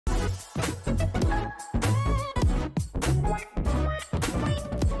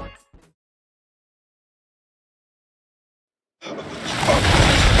Shit.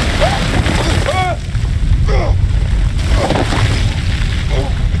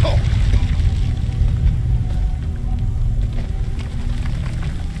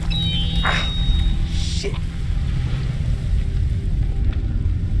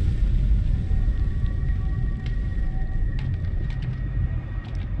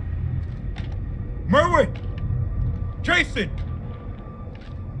 Merwin! Jason!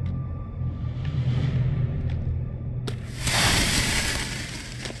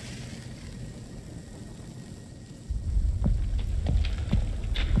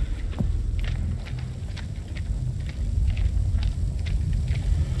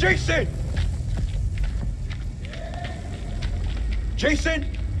 Jason! Jason!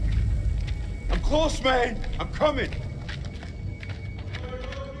 I'm close, man. I'm coming.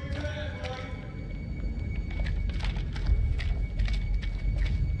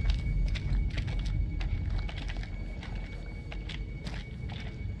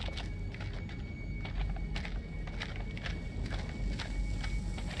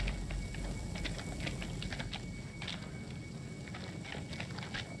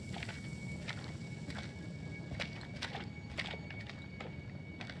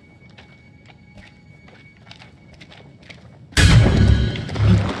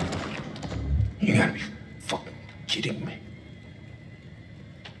 You gotta be fucking kidding me.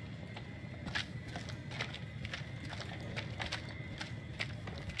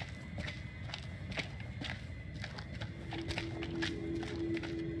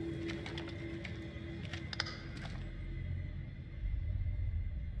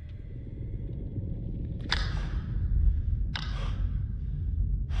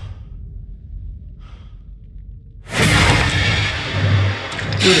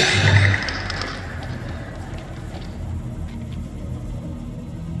 Do it.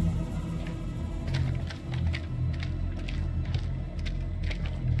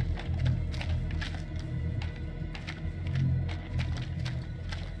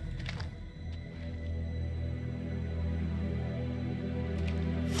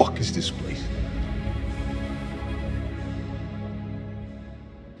 Fuck is this place?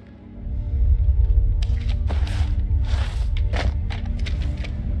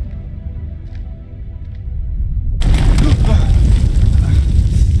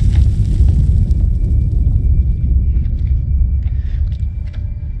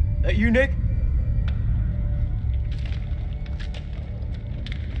 That you, Nick?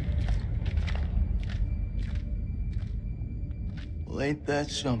 Well, ain't that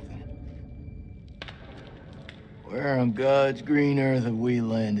something? Where on God's green earth have we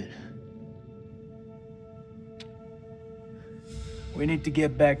landed? We need to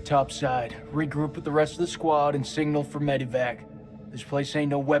get back topside, regroup with the rest of the squad, and signal for medevac. This place ain't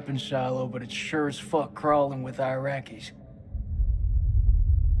no weapons silo, but it's sure as fuck crawling with Iraqis.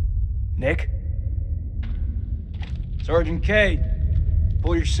 Nick? Sergeant K,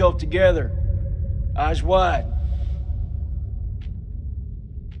 pull yourself together. Eyes wide.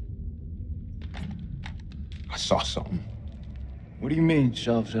 I saw something. What do you mean,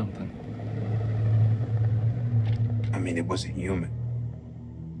 saw something? I mean, it wasn't human.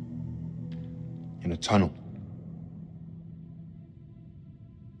 In a tunnel.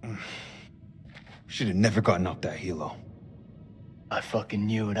 Should have never gotten up that helo. I fucking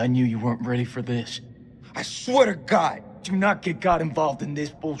knew it. I knew you weren't ready for this. I swear to God. Do not get God involved in this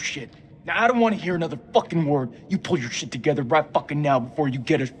bullshit. Now, I don't want to hear another fucking word. You pull your shit together right fucking now before you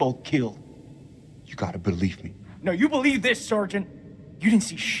get us both killed. You gotta believe me. No, you believe this, Sergeant. You didn't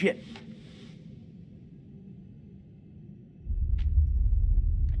see shit.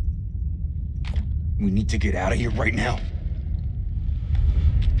 We need to get out of here right now.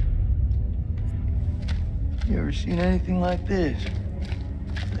 You ever seen anything like this?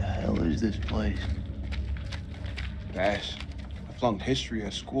 What the hell is this place? Bass. I flunked history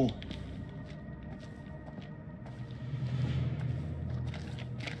at school.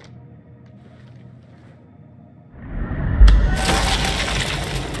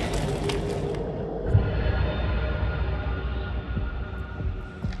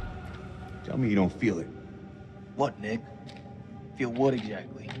 Tell me you don't feel it. What, Nick? Feel what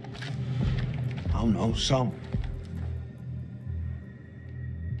exactly? I don't know, some.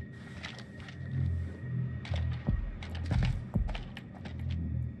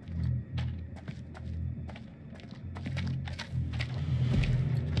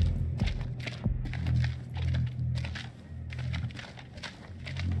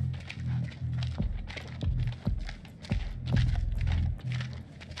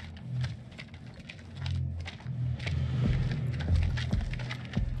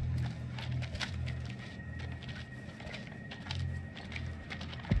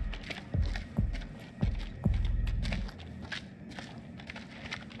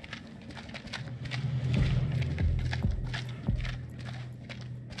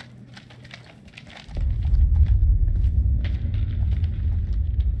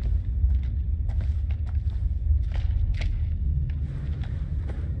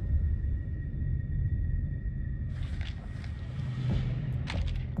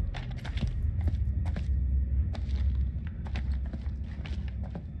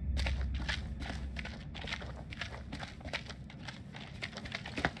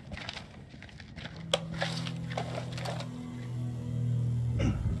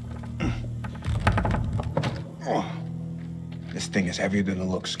 thing is heavier than it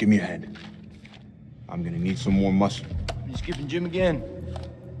looks. Give me a hand. I'm gonna need some more muscle. He's skipping Jim again.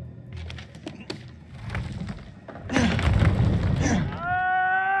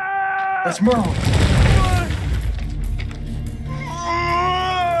 That's Merle.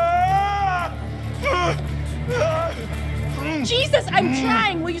 Jesus, I'm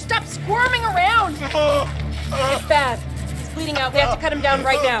trying. Will you stop squirming around? It's bad. He's bleeding out. We have to cut him down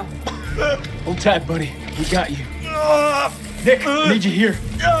right now. Hold tight, buddy. We got you. Nick, I need you here.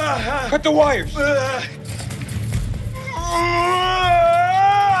 Cut the wires. Oh,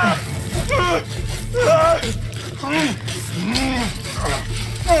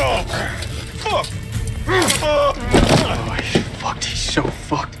 he's fucked. He's so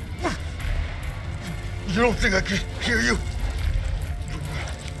fucked. You don't think I can hear you?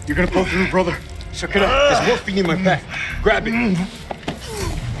 You're gonna pull through, brother. Suck it up. There's morphine in my pack. Grab it.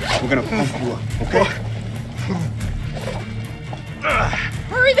 We're gonna pump you up, okay?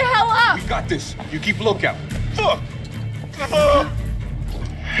 Hurry the hell up! We got this. You keep lookout. Fuck!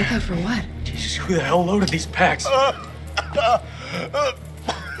 Lookout for what? Jesus, who the hell loaded these packs?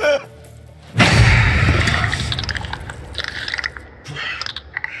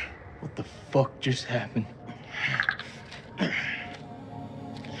 What the fuck just happened?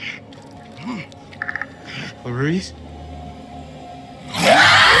 Maurice?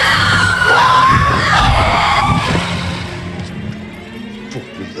 Fuck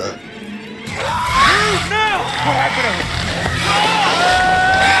was that?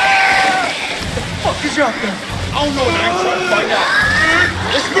 Fuck is out there? I don't know, and I ain't trying to find out.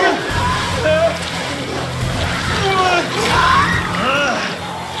 Let's go!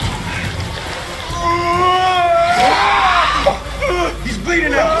 He's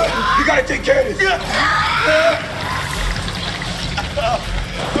bleeding out. You gotta take care of this.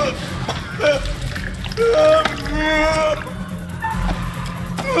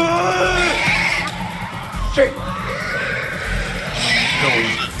 Shit. No,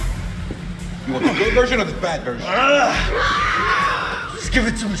 you want the good version or the bad version? Just give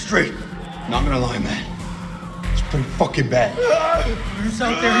it to me straight. Not gonna lie, man. It's pretty fucking bad. Who's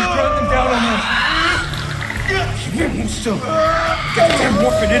out there? He's driving down on us. Move still. Got damn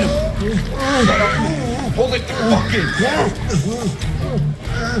morphine in him. Shut up. Hold it the fuck in.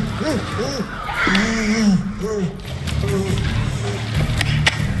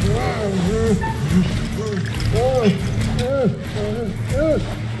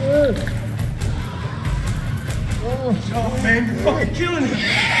 Oh, man, you're fucking killing him.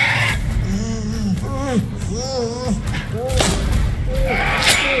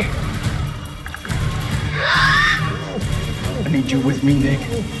 I need you with me, Nick.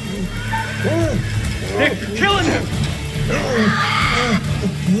 Nick, you're killing him!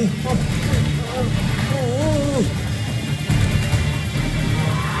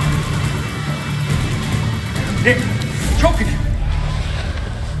 Nick, choking him!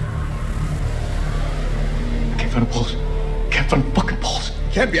 I can't find a pulse. Can't find a fucking pulse.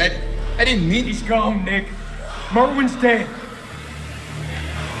 Can't be. I didn't mean. He's gone, Nick. Merwin's dead.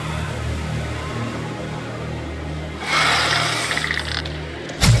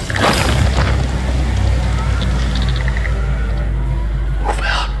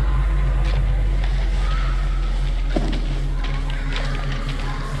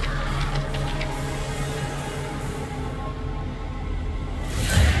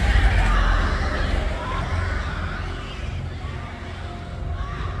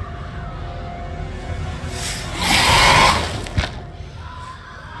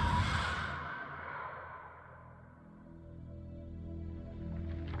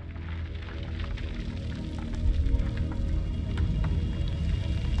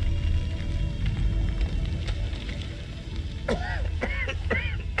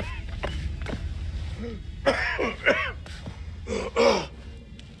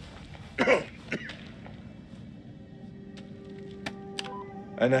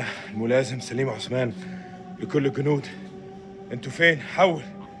 أنا الملازم سليم عثمان لكل الجنود. أنتوا فين؟ حول.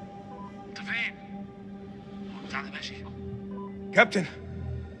 أنت فين؟ بتاع ده ماشي. كابتن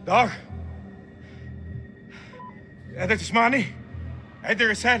دار، قادر تسمعني؟ عد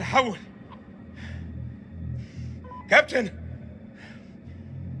الرسالة. حول. كابتن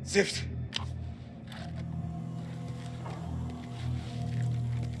زفت.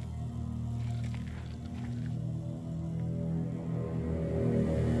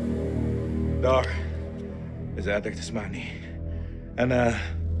 دار، إذا قادر تسمعني، أنا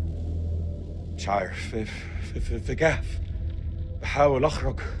مش عارف في كهف بحاول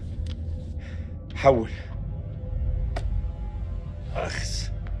أخرج. حول.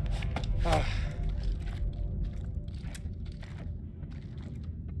 أخس.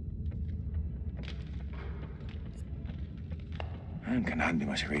 كان عندي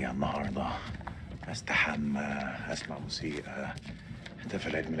مشاريع النهارده، استحمى، اسمع موسيقى،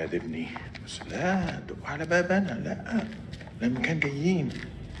 احتفل عيد ميلاد ابني، بس لا دقوا على باب انا، لا لما كان جايين.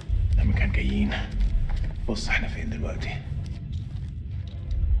 بص احنا فين دلوقتي؟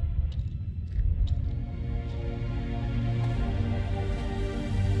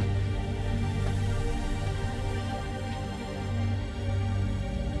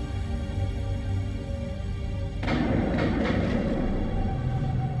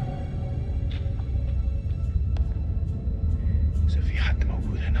 إذا في حد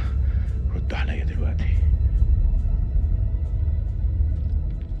موجود هنا رد عليا دلوقتي.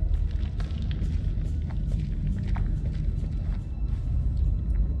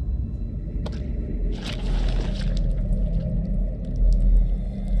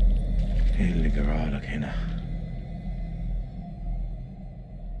 ايه اللي جرالك هنا؟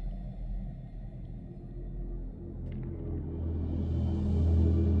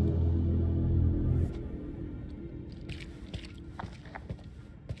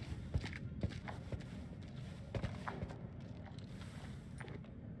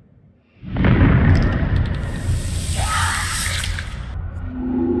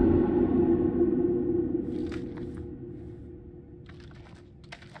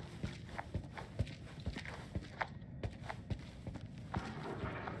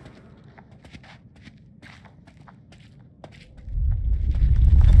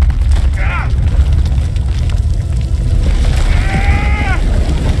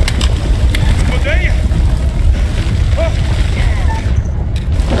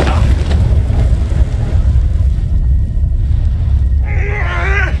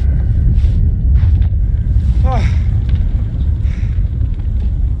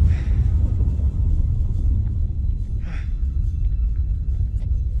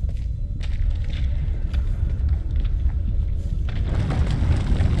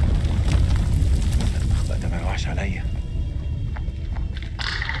 عليا.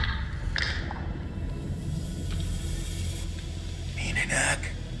 مين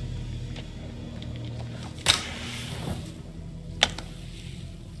هناك؟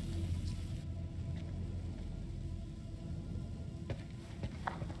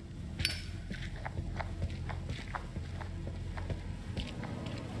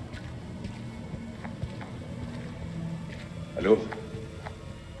 الو،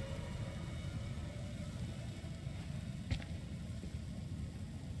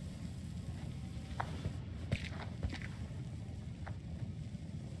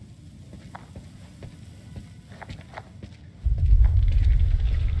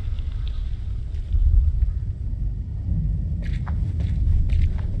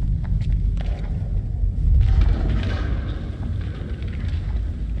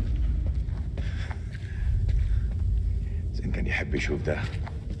 زين كان يحب يشوف ده.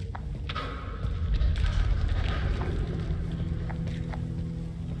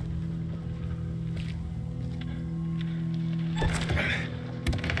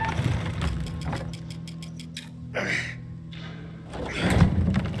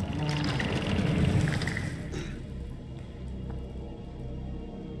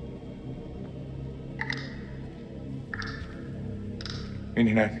 مين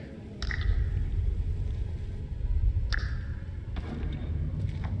هناك؟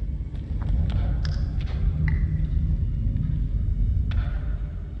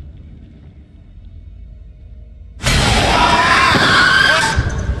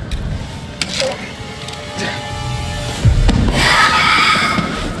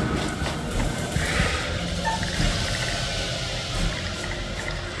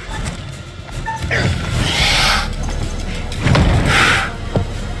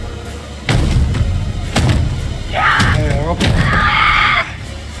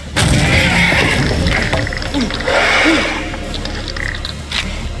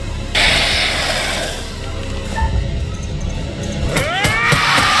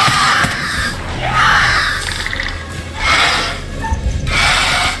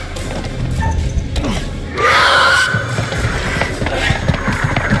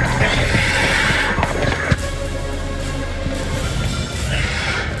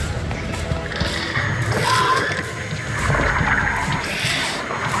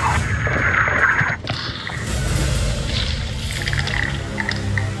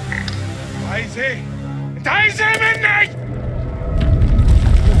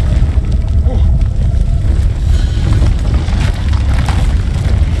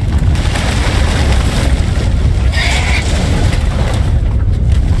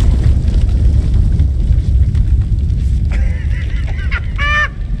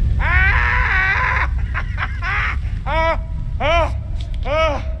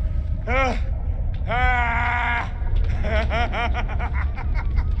 Oh.